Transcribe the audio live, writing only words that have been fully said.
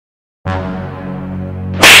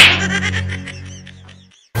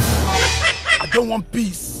don't want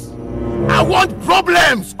peace. I want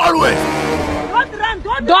problems always. Don't run!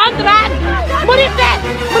 Don't run! Murife!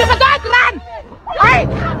 Murife, don't run! Hey!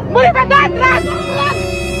 Murife, don't run!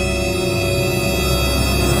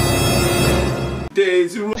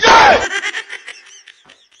 Days.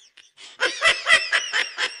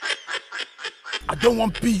 I don't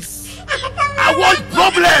want peace. I want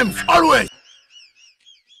problems always.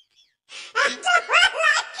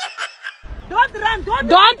 Don't run!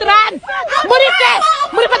 Don't run! Murife!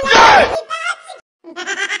 Murife!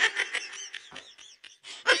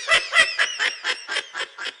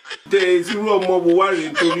 Days irú ọmọ wo wá rèé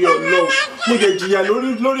torí Ọlọ́run. Mo jẹ jìyà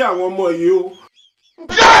lórí àwọn ọmọ yìí o.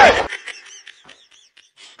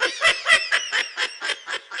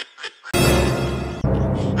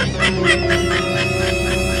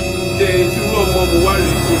 Days irú ọmọ wo wá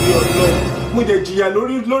rèé torí Ọlọ́run. Mo jẹ jìyà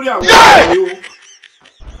lórí àwọn ọmọ yìí o.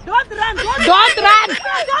 Don't run! Don't run!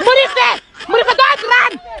 Murife! Murife, don't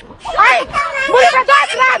run! Hey! Murife,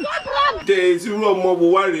 don't run! Days irú ọmọ wo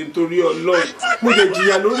wá rèé torí Ọlọ́run. Mo jẹ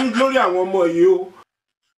jìyà lórí àwọn ọmọ yìí o.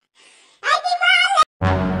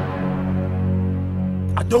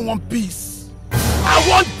 I don't want peace. I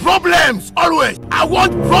want problems always. I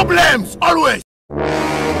want problems always.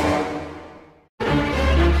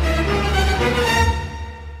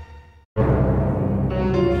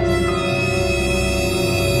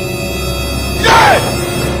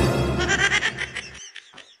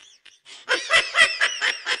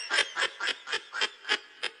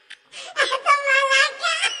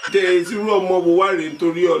 Days irú ọmọ wo wá rèé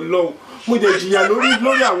torí Ọlọ́run. Mo jẹ jìyà lórí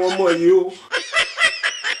àwọn ọmọ yìí o.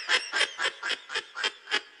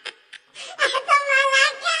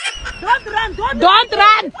 Don't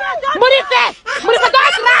run! Murife! Murife,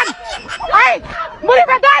 don't run! Hey!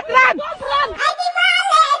 Murife, don't run!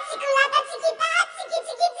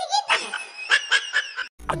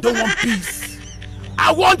 I don't want peace.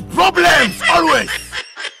 I want problems always.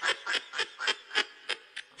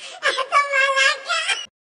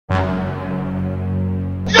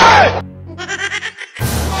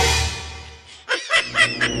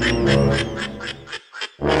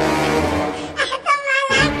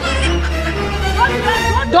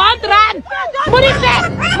 Don't run! Murife!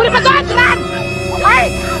 Murife, don't run! Hey!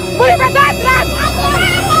 Murife, don't run!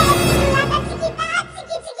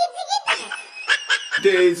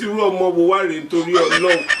 Days irú ọmọ wo wá rèé torí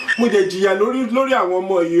Ọlọ́run. Mo jẹ jìyà lórí àwọn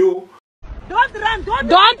ọmọ yìí o.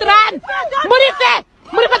 Don't run! Murife!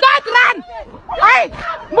 Murife, don't run! Hey!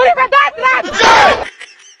 Murife, don't run!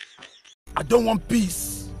 I don't want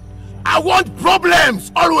peace. I want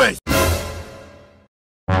problems always.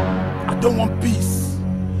 I don't want peace.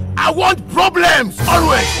 I want problems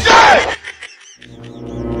always.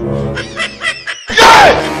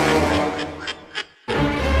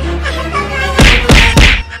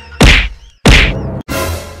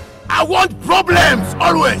 I want problems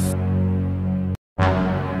always.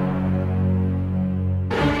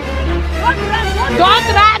 Don't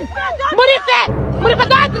run! Murife! Murife,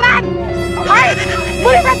 don't run! Hey!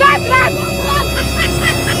 Murife, don't run!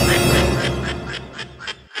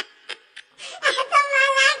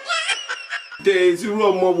 Days irú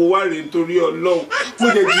ọmọ wo wá rèé torí Ọlọ́run. Mo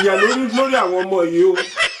jẹ jìyà lórí àwọn ọmọ yìí o.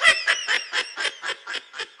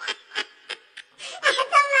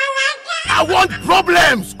 I want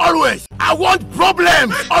problems always. I want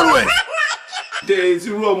problems always. Days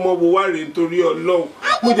irú ọmọ wo wá rèé torí Ọlọ́run.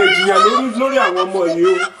 Mo jẹ jìyà lórí àwọn ọmọ yìí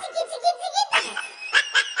o.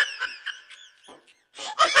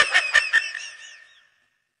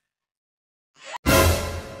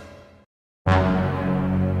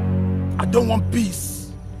 I don't want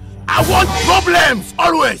peace. I want problems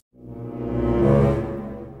always.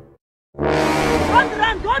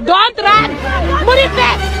 Don't run! Murife!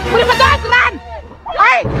 Murife, don't run!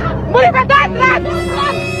 Hey! Murife, don't run!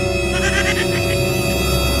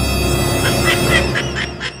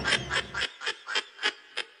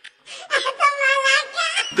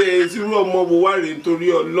 Days irú ọmọ wo wá rèé torí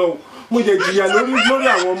Ọlọ́run. Mo jẹ jìyà lórí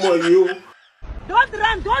àwọn ọmọ yìí o.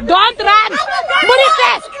 Don't run!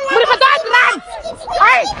 Murife! Murife, don't run!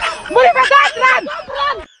 Hey! Murife, don't run!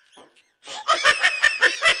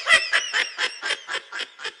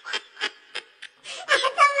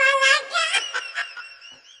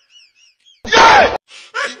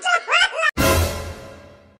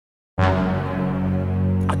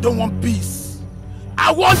 I don't want peace.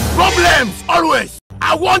 I want problems always.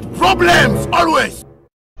 I want problems always.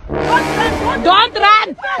 Don't run!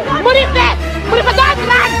 Murife! Murife, don't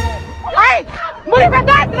run! Hey! Murife,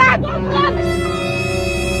 don't run!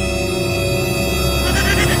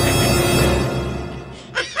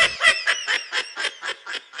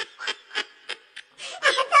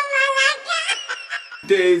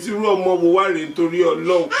 irú ọmọ wo wá rèé nítorí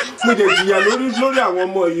Ọlọ́run mo jẹ jìyà lórí àwọn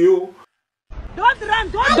ọmọ yìí o. Don't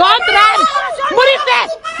run! Murife,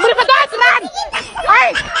 don't run!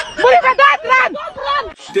 Hey, Murife, don't run!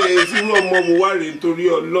 irú ọmọ wo wá rèé nítorí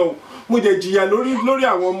Ọlọ́run mo jẹ jìyà lórí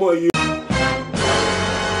àwọn ọmọ yìí.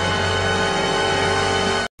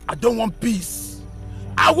 I don't want peace.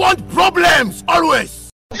 I want problems always.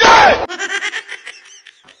 Yeah!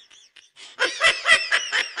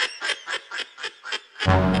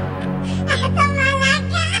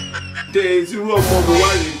 irú ọmọ wo wá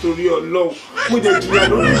rèé nítorí Ọlọ́run mo jẹ jìyà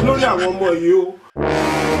lórí àwọn ọmọ yìí o.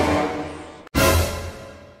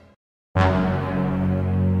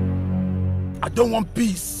 I don't want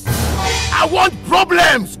peace. I want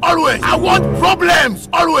problems always. I want problems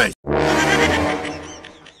always.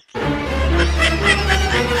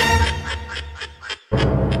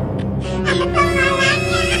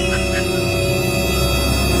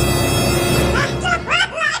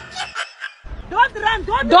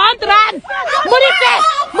 Don't run!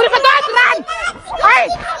 Murife, don't run! Hey,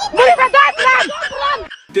 Murife, don't run!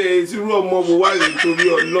 irú ọmọ wo wá rèé nítorí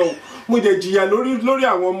Ọlọ́run mo jẹ jìyà lórí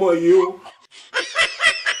àwọn ọmọ yìí o.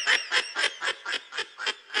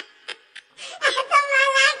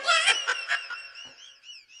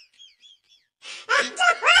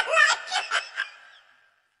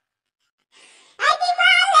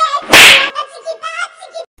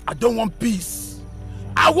 I don't want peace.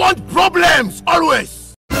 I want problems always.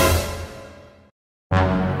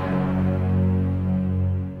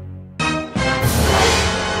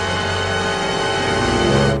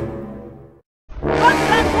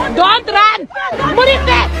 Don't run!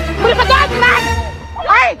 Murife, don't run!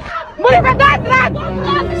 Hey, Murife, don't run!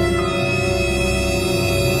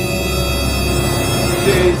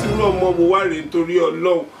 irú ọmọ wo wá rèé nítorí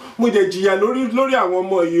Ọlọ́run mo jẹ jìyà lórí àwọn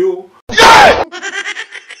ọmọ yìí o.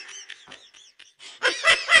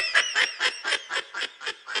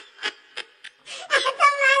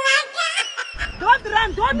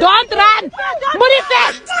 Don't run! Murife,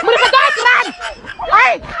 don't run!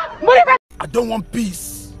 Hey, Murife! I don't want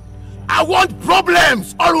peace. I want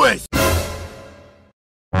problems always.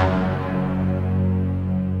 I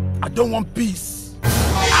don't want peace.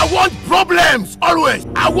 I want problems always.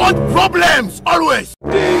 I want problems always.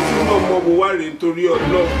 irú ọmọ wo wá rèé nítorí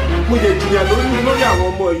Ọlọ́run mo jẹ jìyà lórí àwọn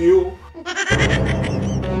ọmọ yìí o.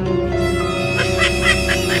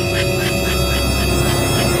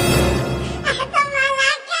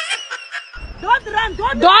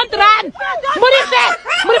 Don't run! Murife,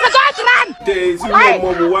 don't run! irú ọmọ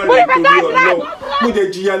wo wá rèé nítorí Ọlọ́run mo jẹ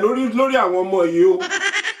jìyà lórí àwọn ọmọ yìí o.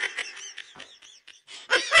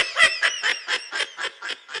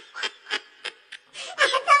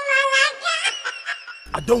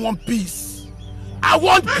 I don't want peace. I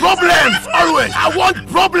want problems always. I want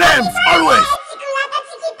problems always.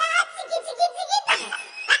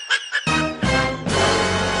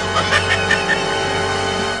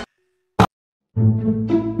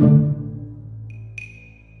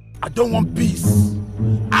 I don't want peace.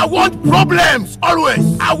 I want problems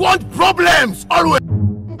always. I want problems always.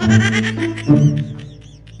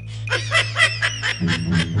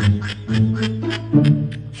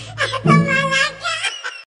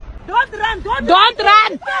 Don't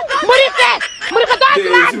run! Murife,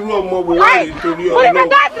 don't run! irú ọmọ wo wá rèé nítorí Ọlọ́run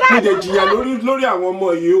mo jẹ jìyà lórí àwọn ọmọ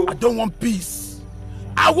yìí o. I don't want peace.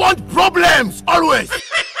 I want problems always.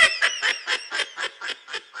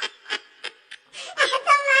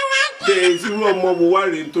 irú ọmọ wo wá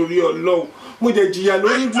rèé nítorí Ọlọ́run mo jẹ jìyà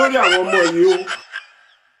lórí àwọn ọmọ yìí o.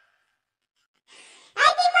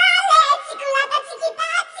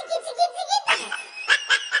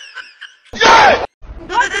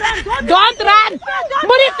 Don't run!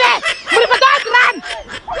 Murife, don't run!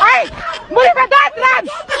 Hey, Murife, don't run!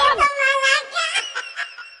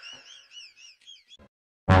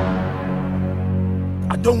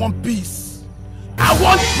 I don't want peace. I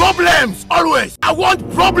want problems always. I want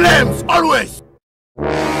problems always.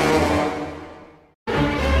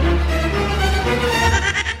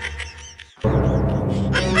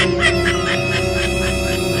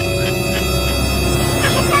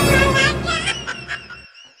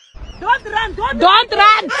 Don't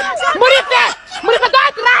run! Murife,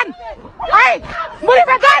 don't run! Hey,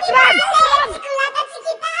 Murife, don't run!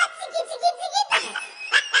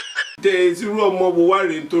 irú ọmọ wo wá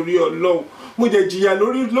rèé nítorí Ọlọ́run mo jẹ jìyà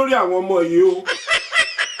lórí àwọn ọmọ yìí o.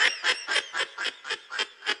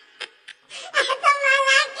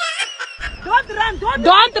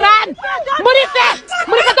 Don't run! Murife,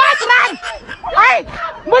 don't run! Hey,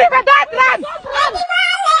 Murife, don't run!